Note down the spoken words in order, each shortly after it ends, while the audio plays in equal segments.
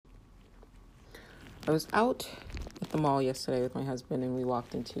I was out at the mall yesterday with my husband and we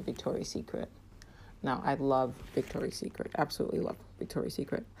walked into Victoria's Secret. Now, I love Victoria's Secret. Absolutely love Victoria's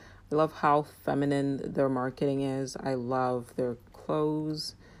Secret. I love how feminine their marketing is. I love their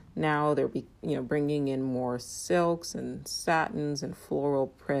clothes. Now they're bringing in more silks and satins and floral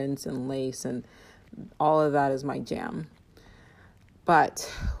prints and lace, and all of that is my jam.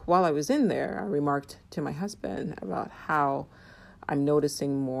 But while I was in there, I remarked to my husband about how I'm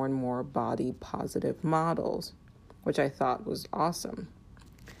noticing more and more body positive models, which I thought was awesome.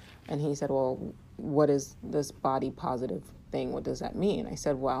 And he said, well, what is this body positive thing? What does that mean? I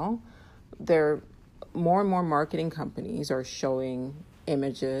said, well, more and more marketing companies are showing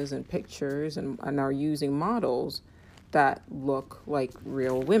images and pictures and are using models that look like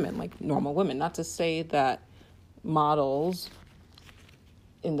real women, like normal women. Not to say that models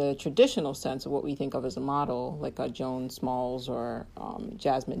in the traditional sense of what we think of as a model, like a Joan Smalls or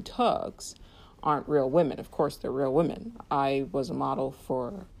Jasmine Tuggs, aren't real women. Of course, they're real women. I was a model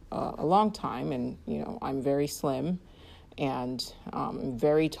for a long time, and I'm very slim and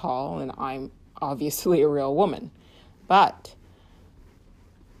very tall, and I'm obviously a real woman. But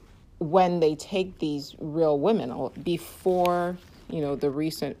when they take these real women, before the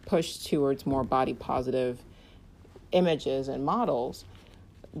recent push towards more body positive images and models,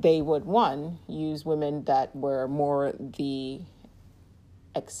 they would, one, use women that were more the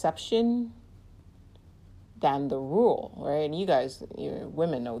exception than the rule, right? And you guys,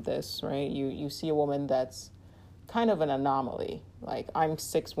 women know this, right? You see a woman that's kind of an anomaly. Like, I'm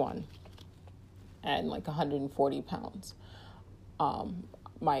 6'1" and like 140 pounds.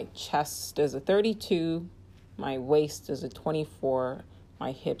 My chest is a 32, my waist is a 24,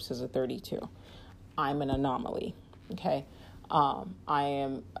 my hips is a 32. I'm an anomaly, okay? I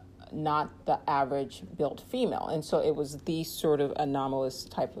am not the average built female. And so it was these sort of anomalous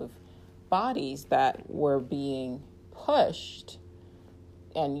type of bodies that were being pushed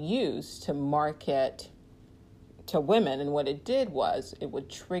and used to market to women. And what it did was it would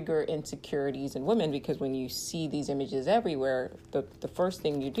trigger insecurities in women, because when you see these images everywhere, the first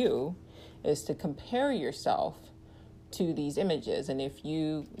thing you do is to compare yourself to these images. And if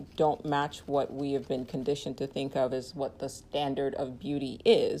you don't match what we have been conditioned to think of as what the standard of beauty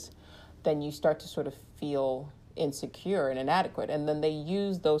is, then you start to sort of feel insecure and inadequate. And then they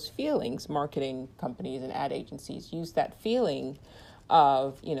use those feelings, marketing companies and ad agencies use that feeling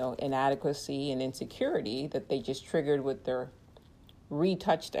of, inadequacy and insecurity that they just triggered with their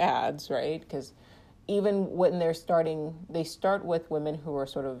retouched ads, right? Because even when they start with women who are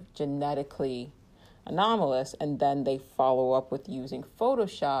sort of genetically anomalous, and then they follow up with using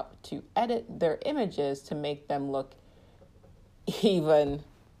Photoshop to edit their images to make them look even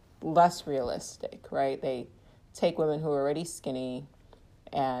less realistic, right? They take women who are already skinny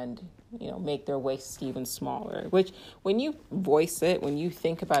and make their waists even smaller, which when you voice it, when you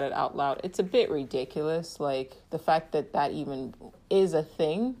think about it out loud, it's a bit ridiculous. Like, the fact that even is a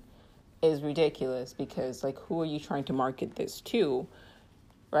thing is ridiculous, because like, who are you trying to market this to?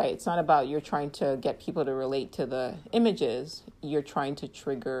 Right? It's not about you're trying to get people to relate to the images. You're trying to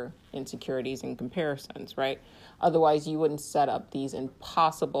trigger insecurities and comparisons, right? Otherwise, you wouldn't set up these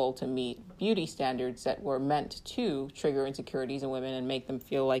impossible to meet beauty standards that were meant to trigger insecurities in women and make them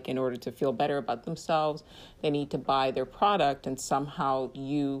feel like, in order to feel better about themselves, they need to buy their product, and somehow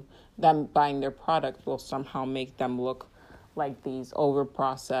them buying their product will somehow make them look like these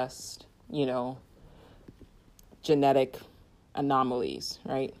over-processed, genetic anomalies,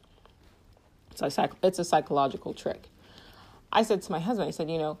 right? So it's a psychological trick. I said to my husband, I said,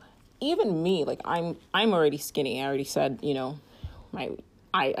 even me, like I'm already skinny. I already said,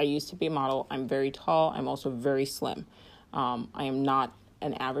 I used to be a model. I'm very tall. I'm also very slim. I am not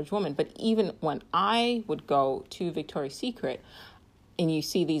an average woman. But even when I would go to Victoria's Secret, and you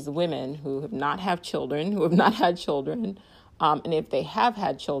see these women who have not had children, and if they have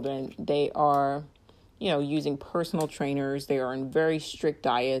had children, they are using personal trainers. They are in very strict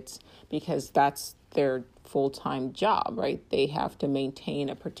diets because that's their full-time job, right? They have to maintain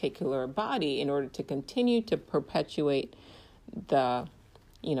a particular body in order to continue to perpetuate the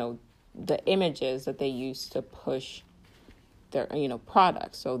images that they use to push their,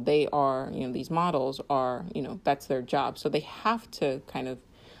 products. So they are, these models are, that's their job. So they have to a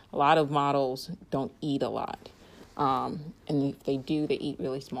lot of models don't eat a lot. And if they do, they eat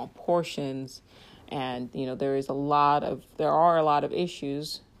really small portions. And, there are a lot of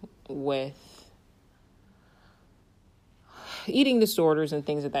issues with eating disorders and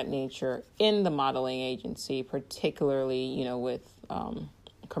things of that nature in the modeling agency, particularly, with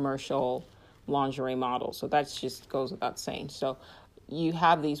commercial lingerie models. So that just goes without saying. So you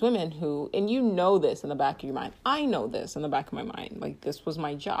have these women who, and you know this in the back of your mind. I know this in the back of my mind. Like, this was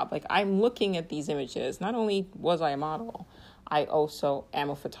my job. Like, I'm looking at these images. Not only was I a model, I also am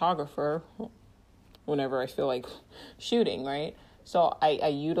a photographer whenever I feel like shooting, right? So I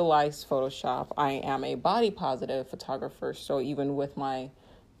utilize Photoshop. I am a body positive photographer. So even with my,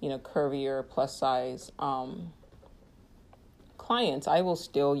 curvier plus size clients, I will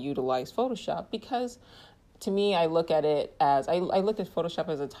still utilize Photoshop because to me, I look at it as, I look at Photoshop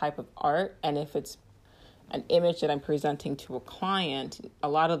as a type of art. And if it's an image that I'm presenting to a client, a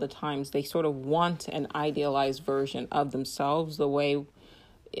lot of the times they sort of want an idealized version of themselves, the way,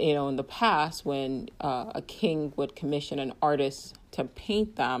 in the past when a king would commission an artist to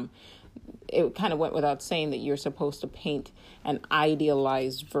paint them, it kind of went without saying that you're supposed to paint an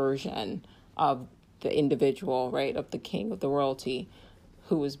idealized version of the individual, right, of the king, of the royalty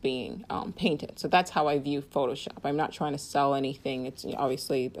who was being painted. So that's how I view Photoshop. I'm not trying to sell anything. It's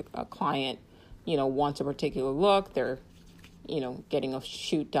obviously a client, wants a particular look. They're, getting a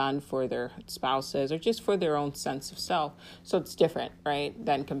shoot done for their spouses or just for their own sense of self. So it's different, right,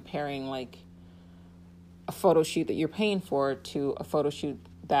 than comparing like a photo shoot that you're paying for to a photo shoot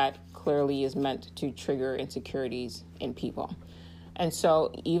that clearly is meant to trigger insecurities in people. And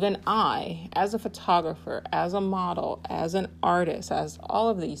so even I, as a photographer, as a model, as an artist, as all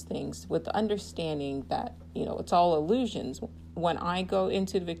of these things, with the understanding that, it's all illusions, when I go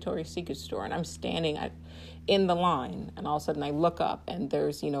into the Victoria's Secret store and I'm standing in the line and all of a sudden I look up and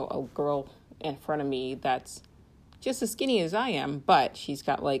there's, a girl in front of me that's just as skinny as I am, but she's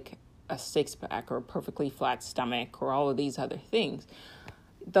got like a six pack or a perfectly flat stomach or all of these other things.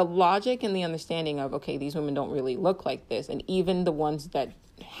 The logic and the understanding of, okay, these women don't really look like this. And even the ones that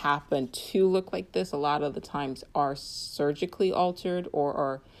happen to look like this, a lot of the times are surgically altered or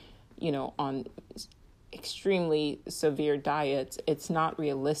are, on extremely severe diets. It's not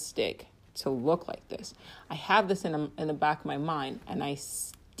realistic to look like this. I have this in the back of my mind, and I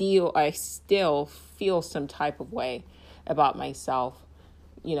still feel some type of way about myself,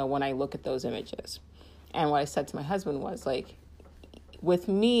 when I look at those images. And what I said to my husband was like, with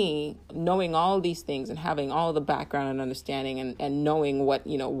me knowing all of these things and having all the background and understanding and knowing what,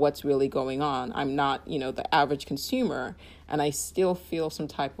 what's really going on, I'm not, the average consumer, and I still feel some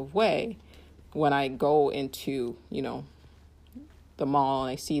type of way when I go into, the mall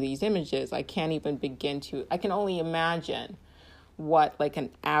and I see these images. I can't even I can only imagine what like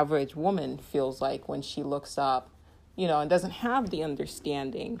an average woman feels like when she looks up, and doesn't have the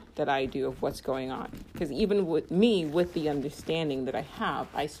understanding that I do of what's going on. Because even with me, with the understanding that I have,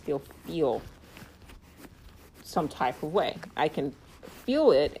 I still feel some type of way. I can feel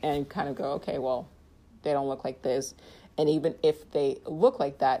it and kind of go, okay, well, they don't look like this. And even if they look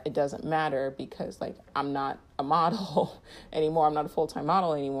like that, it doesn't matter because like I'm not a model anymore. I'm not a full-time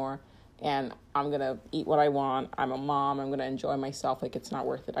model anymore. And I'm going to eat what I want. I'm a mom. I'm going to enjoy myself. Like, it's not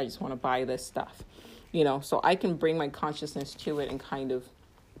worth it. I just want to buy this stuff. So I can bring my consciousness to it and kind of,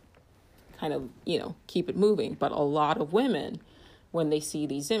 keep it moving. But a lot of women, when they see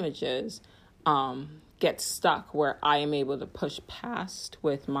these images, get stuck where I am able to push past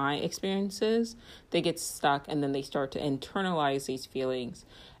with my experiences. They get stuck and then they start to internalize these feelings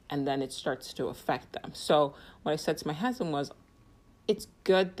and then it starts to affect them. So what I said to my husband was, it's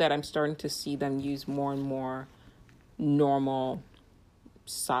good that I'm starting to see them use more and more normal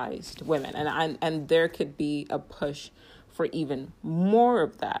sized women, and there could be a push for even more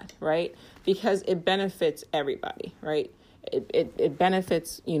of that, right? Because it benefits everybody, right? It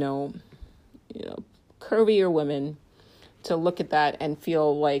benefits curvier women to look at that and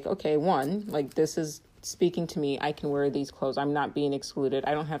feel like, okay, one, like this is speaking to me. I can wear these clothes. I'm not being excluded.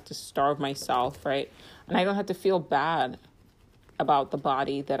 I don't have to starve myself, right? And I don't have to feel bad about the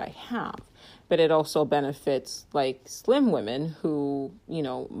body that I have. But it also benefits like slim women who,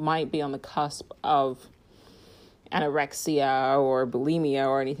 might be on the cusp of anorexia or bulimia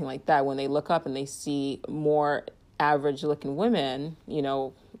or anything like that. When they look up and they see more average looking women,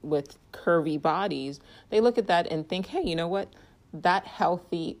 with curvy bodies, they look at that and think, hey, you know what? That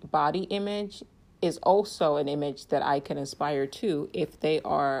healthy body image is also an image that I can aspire to if they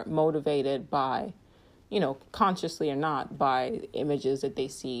are motivated by, consciously or not, by images that they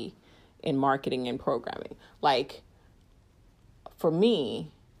see in marketing and programming. Like, for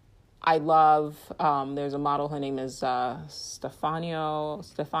me, I love, there's a model, her name is Stefania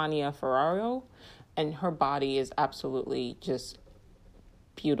Ferraro, and her body is absolutely just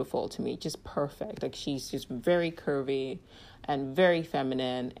beautiful to me, just perfect. Like, she's just very curvy and very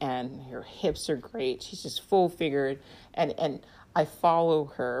feminine, and her hips are great. She's just full figured, and I follow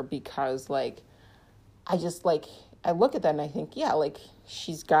her because, like, I just like I look at that and I think, yeah, like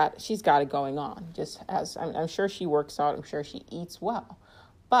she's got it going on. Just as I'm sure she works out, I'm sure she eats well,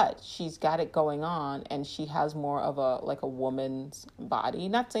 but she's got it going on, and she has more of a woman's body.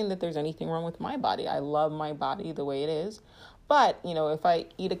 Not saying that there's anything wrong with my body. I love my body the way it is, but if I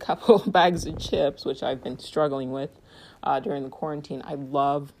eat a couple of bags of chips, which I've been struggling with during the quarantine, I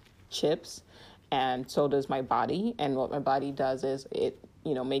love chips, and so does my body. And what my body does is it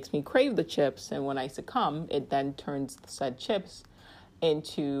makes me crave the chips. And when I succumb, it then turns the said chips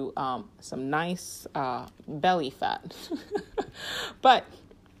into some nice belly fat. But,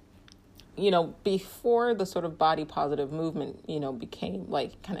 before the sort of body positive movement, became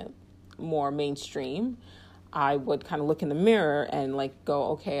like kind of more mainstream, I would kind of look in the mirror and like go,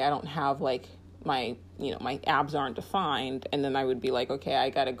 okay, I don't have like my abs aren't defined. And then I would be like, okay, I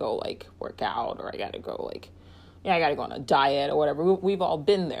got to go like work out, or I got to go like, I got to go on a diet or whatever. We've all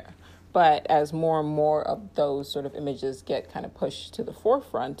been there. But as more and more of those sort of images get kind of pushed to the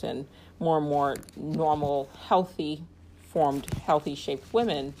forefront, and more normal, healthy shaped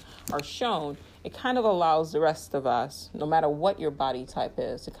women are shown, it kind of allows the rest of us, no matter what your body type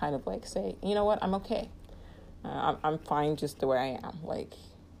is, to kind of like say, you know what, I'm okay. I'm fine just the way I am. Like,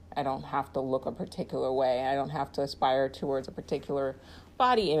 I don't have to look a particular way. I don't have to aspire towards a particular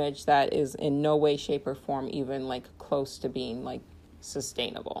body image that is in no way, shape, or form even like close to being like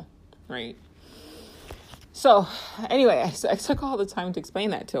sustainable, right? So anyway, I took all the time to explain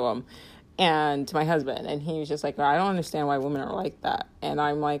that to him and to my husband, and he was just like, I don't understand why women are like that. And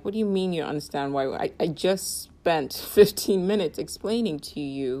I'm like, what do you mean you don't understand why? I just spent 15 minutes explaining to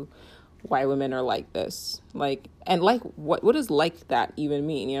you why women are like this. Like, and like, what does like that even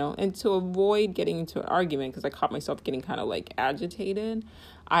mean, And to avoid getting into an argument, because I caught myself getting kind of like agitated,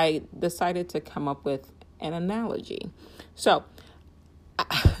 I decided to come up with an analogy. So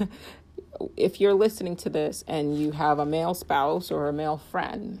if you're listening to this and you have a male spouse or a male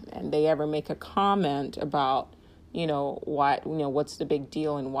friend, and they ever make a comment about, what's the big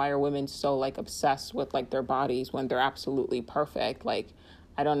deal, and why are women so like obsessed with like their bodies when they're absolutely perfect? Like,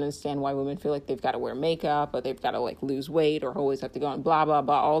 I don't understand why women feel like they've got to wear makeup, or they've got to like lose weight, or always have to go on blah, blah,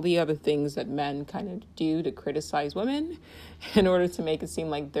 blah, all the other things that men kind of do to criticize women in order to make it seem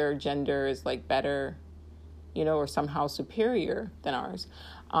like their gender is like better, or somehow superior than ours,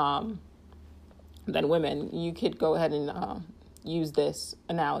 than women. You could go ahead and use this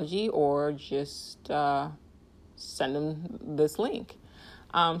analogy, or just send them this link.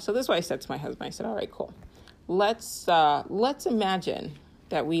 So this is what I said to my husband. I said, all right, cool. Let's imagine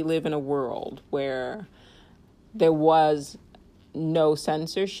that we live in a world where there was no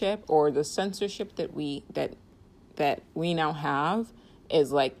censorship, or the censorship that we now have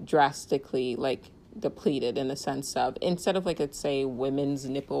is like drastically like depleted, in the sense of, instead of like, let's say, women's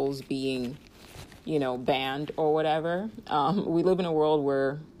nipples being banned or whatever, we live in a world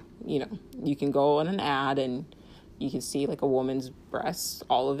where you can go on an ad and you can see like a woman's breasts,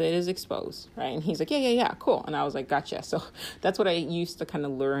 all of it is exposed, right? And he's like, yeah, cool. And I was like, gotcha. So that's what I used to kind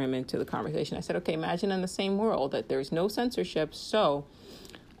of lure him into the conversation. I said, okay, imagine in the same world that there's no censorship. So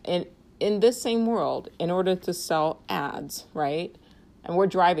in this same world, in order to sell ads, right? And we're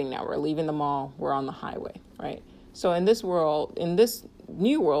driving now, we're leaving the mall, we're on the highway, right? So in this world, in this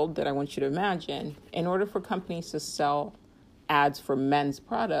new world that I want you to imagine, in order for companies to sell ads for men's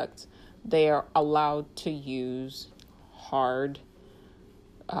products, they are allowed to use hard,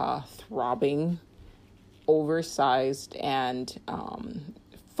 throbbing, oversized, and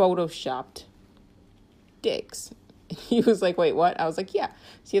photoshopped dicks. He was like, wait, what? I was like, yeah.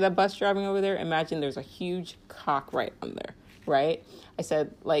 See that bus driving over there? Imagine there's a huge cock right on there, right? I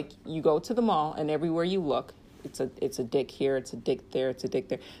said, like, you go to the mall, and everywhere you look, it's a dick here, it's a dick there, it's a dick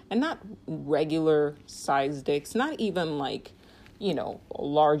there. And not regular size dicks, not even like,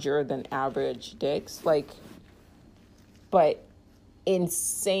 larger than average dicks, like, but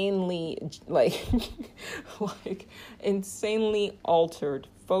insanely, like, like insanely altered,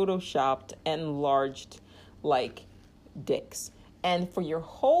 photoshopped, enlarged, like, dicks. And for your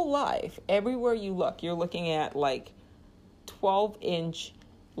whole life, everywhere you look, you're looking at like 12-inch,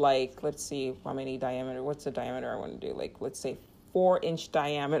 like, let's see how many diameter, what's the diameter I want to do? Like, let's say 4-inch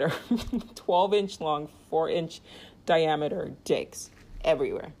diameter, 12-inch long, 4-inch diameter dicks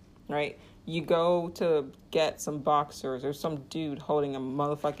everywhere, right? You go to get some boxers, or some dude holding a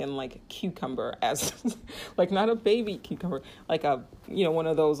motherfucking like cucumber, as like not a baby cucumber, like a one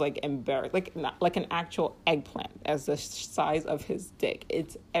of those like embarrassed, like not like an actual eggplant as the size of his dick.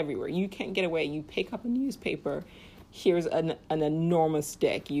 It's everywhere. You can't get away. You pick up a newspaper, here's an enormous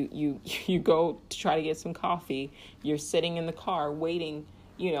dick. You go to try to get some coffee. You're sitting in the car waiting,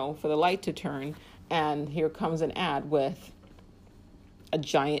 for the light to turn. And here comes an ad with a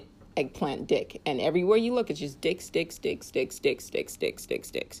giant eggplant dick. And everywhere you look, it's just dicks, dicks, dicks, dicks, dicks, dicks, dicks,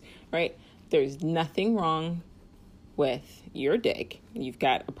 dicks, dicks, right? There's nothing wrong with your dick. You've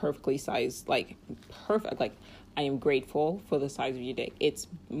got a perfectly sized, like, perfect, like, I am grateful for the size of your dick. It's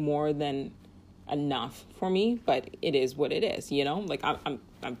more than enough for me, but it is what it is, you know? Like, I'm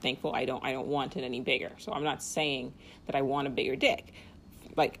thankful I don't want it any bigger. So I'm not saying that I want a bigger dick.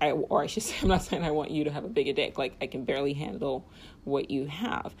 Like, I should say, I'm not saying I want you to have a bigger dick. Like, I can barely handle what you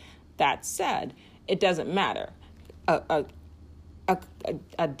have. That said, it doesn't matter. A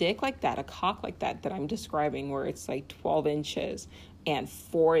dick like that, a cock like that I'm describing, where it's like 12 inches and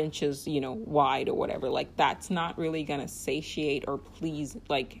 4 inches, you know, wide or whatever, like, that's not really gonna satiate or please,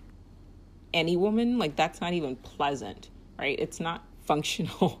 like, any woman. Like, that's not even pleasant, right? It's not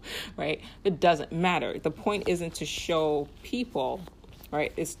functional, right? It doesn't matter. The point isn't to show people,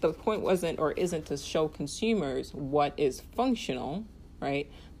 right? It's the point wasn't or isn't to show consumers what is functional, right?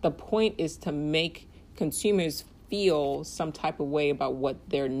 The point is to make consumers feel some type of way about what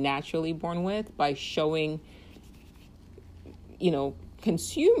they're naturally born with by showing, you know,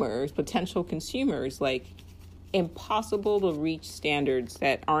 consumers, potential consumers, like, impossible to reach standards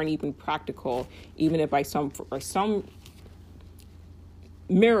that aren't even practical, even if by some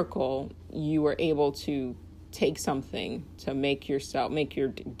miracle you were able to take something to make your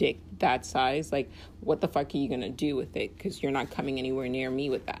dick that size. Like, what the fuck are you gonna do with it? Because you're not coming anywhere near me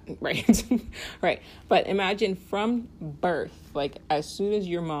with that, right? Right. But imagine from birth, like, as soon as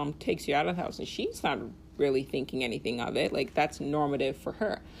your mom takes you out of the house, and she's not really thinking anything of it, like, that's normative for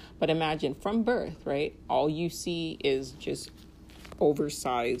her. But imagine from birth, right? All you see is just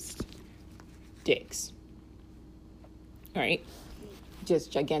oversized dicks, right?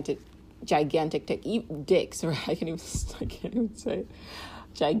 Just gigantic dicks, right? I can't even say it.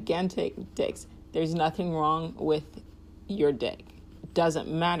 Gigantic dicks. There's nothing wrong with your dick. Doesn't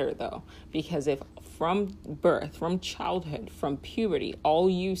matter though, because if from birth, from childhood, from puberty, all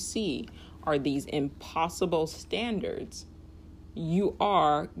you see are these impossible standards, you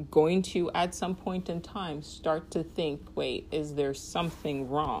are going to, at some point in time, start to think, wait, is there something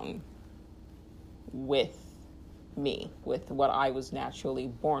wrong with me, with what I was naturally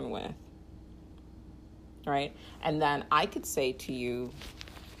born with? Right? And then I could say to you,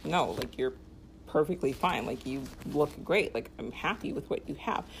 no, like, you're perfectly fine. Like, you look great. Like, I'm happy with what you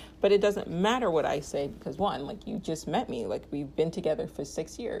have. But it doesn't matter what I say because, one, like, you just met me. Like, we've been together for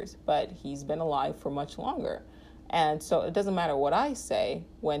 6 years, but he's been alive for much longer. And so it doesn't matter what I say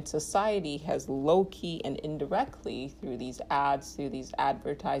when society has low-key and indirectly, through these ads, through these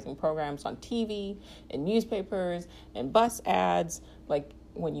advertising programs on TV and newspapers and bus ads, like,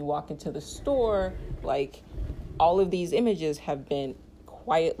 when you walk into the store, like, all of these images have been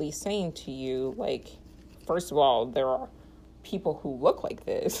quietly saying to you, like, first of all, there are people who look like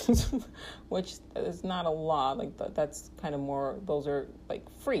this, which is not a lot. Like, that's kind of more, those are like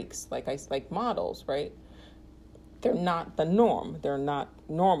freaks, like models, right? They're not the norm. They're not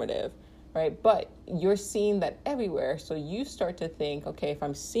normative, right? But you're seeing that everywhere. So you start to think, okay, if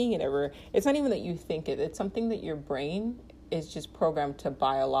I'm seeing it everywhere, it's not even that you think it, it's something that your brain is just programmed to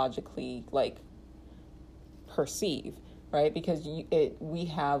biologically, like, perceive, right? Because we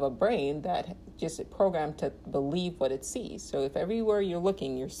have a brain that just programmed to believe what it sees. So if everywhere you're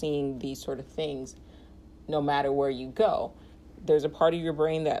looking, you're seeing these sort of things, no matter where you go, there's a part of your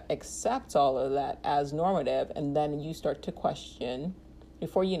brain that accepts all of that as normative. And then you start to question,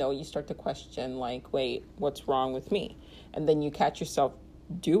 before you know, you start to question, like, wait, what's wrong with me? And then you catch yourself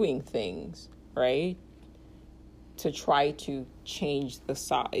doing things, right, to try to change the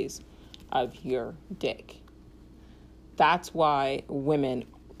size of your dick. That's why women,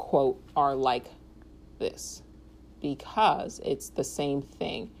 quote, are like this, because it's the same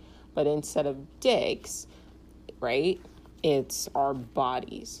thing. But instead of dicks, right, it's our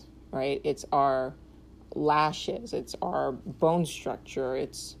bodies, right? It's our lashes, it's our bone structure,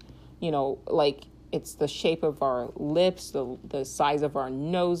 it's, you know, like, it's the shape of our lips, the size of our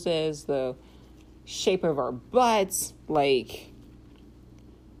noses, the shape of our butts, like,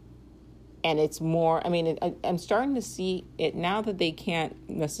 and it's more, I mean, I'm starting to see it now that they can't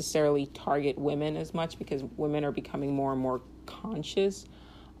necessarily target women as much because women are becoming more and more conscious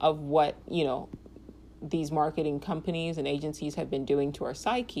of what, you know, these marketing companies and agencies have been doing to our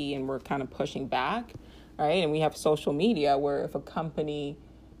psyche, and we're kind of pushing back, right? And we have social media where if a company,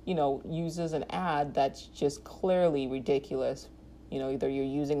 you know, uses an ad that's just clearly ridiculous, you know, either you're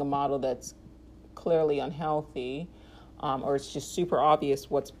using a model that's clearly unhealthy, or it's just super obvious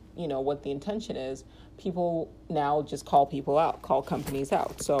what's, you know, what the intention is, people now just call companies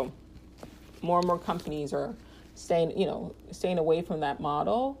out. So more and more companies are staying away from that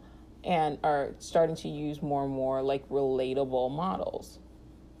model and are starting to use more and more like relatable models,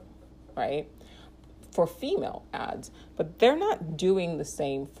 right? For female ads, but they're not doing the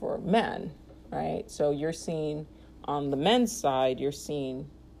same for men, right? So you're seeing on the men's side, you're seeing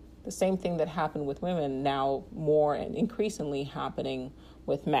the same thing that happened with women now more and increasingly happening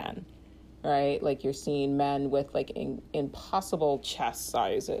with men, right? Like you're seeing men with like impossible chest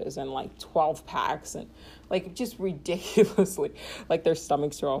sizes and like 12 packs and like just ridiculously, like their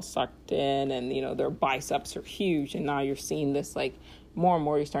stomachs are all sucked in and, their biceps are huge. And now you're seeing this like more and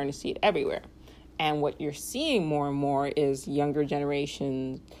more, you're starting to see it everywhere. And what you're seeing more and more is younger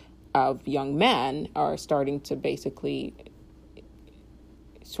generations of young men are starting to basically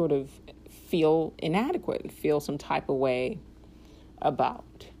sort of feel inadequate, feel some type of way about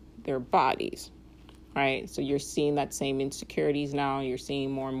their bodies, right? So you're seeing that same insecurities now. You're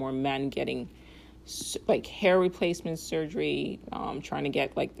seeing more and more men getting like hair replacement surgery, trying to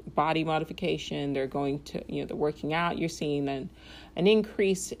get like body modification. They're going to, they're working out. You're seeing an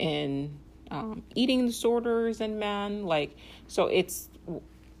increase in eating disorders in men. Like, so it's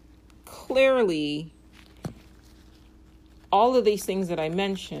clearly all of these things that I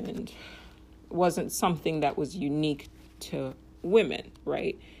mentioned wasn't something that was unique to women,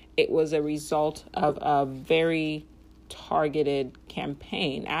 right? It was a result of a very targeted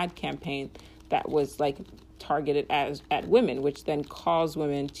ad campaign that was like targeted at women, which then caused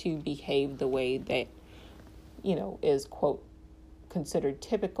women to behave the way that, is quote considered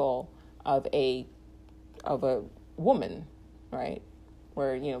typical of a woman, right?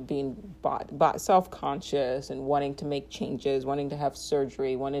 Where, being self-conscious and wanting to make changes, wanting to have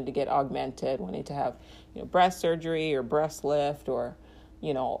surgery, wanting to get augmented, wanting to have, breast surgery or breast lift or,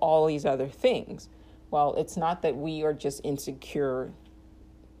 all these other things. Well, it's not that we are just insecure,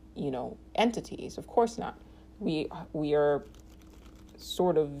 entities. Of course not. We are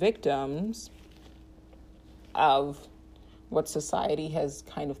sort of victims of what society has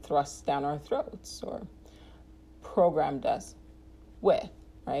kind of thrust down our throats or programmed us with,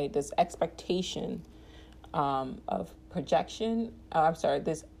 right? This expectation of projection.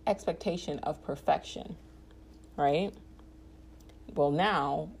 This expectation of perfection, right? Well,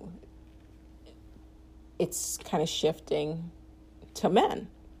 now it's kind of shifting to men.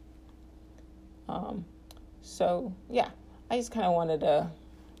 So yeah, I just kind of wanted to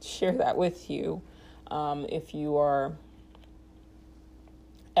share that with you. If you are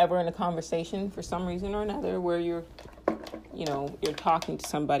ever in a conversation for some reason or another where you're talking to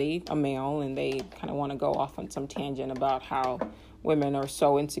somebody, a male, and they kind of want to go off on some tangent about how women are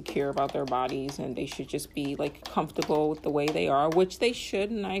so insecure about their bodies and they should just be like comfortable with the way they are, which they should,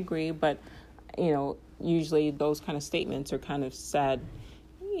 and I agree. But, usually those kind of statements are kind of said,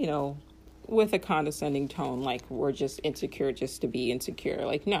 with a condescending tone, like we're just insecure just to be insecure.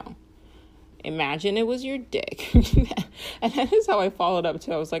 Like, no. Imagine it was your dick. And that is how I followed up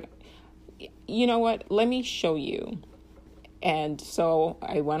too. I was like, you know what? Let me show you. And so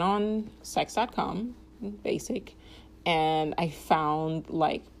I went on sex.com, basic, and I found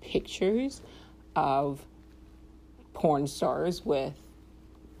like pictures of porn stars with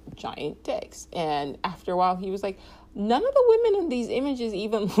giant dicks. And after a while, he was like, none of the women in these images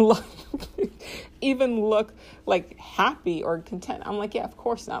even look like happy or content. I'm like, yeah, of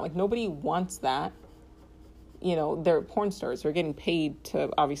course not. Like, nobody wants that. They're porn stars. They're getting paid to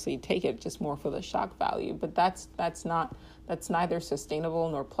obviously take it just more for the shock value. But that's neither sustainable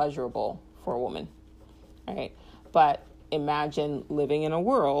nor pleasurable for a woman, right? But imagine living in a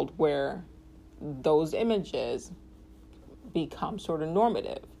world where those images become sort of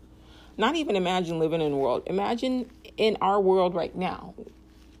normative. Not even imagine living in a world. Imagine in our world right now,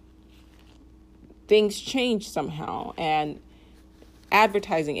 things change somehow and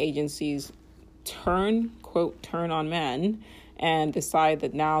advertising agencies turn on men and decide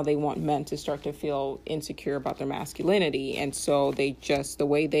that now they want men to start to feel insecure about their masculinity. And so the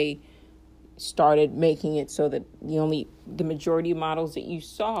way they started making it so that the majority of models that you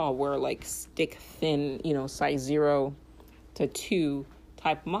saw were like stick thin, size 0 to 2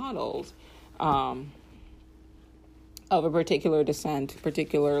 type models, of a particular descent,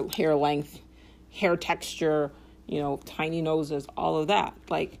 particular hair length, hair texture, tiny noses, all of that.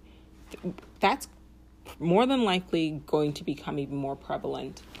 Like, that's more than likely going to become even more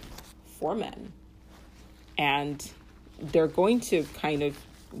prevalent for men. And they're going to kind of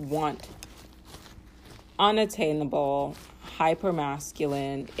want unattainable,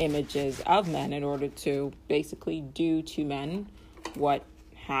 hyper-masculine images of men in order to basically do to men what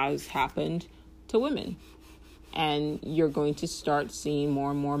has happened to women. And you're going to start seeing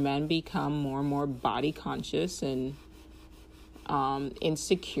more and more men become more and more body conscious and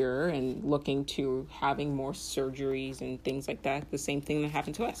insecure and looking to having more surgeries and things like that. The same thing that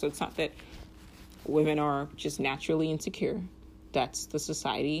happened to us. So it's not that women are just naturally insecure. That's the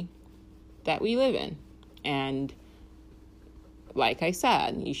society that we live in. And like I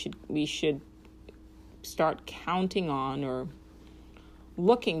said, we should start counting on or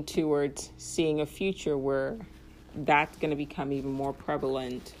looking towards seeing a future where that's going to become even more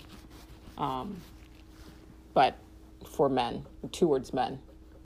prevalent, but for men, towards men.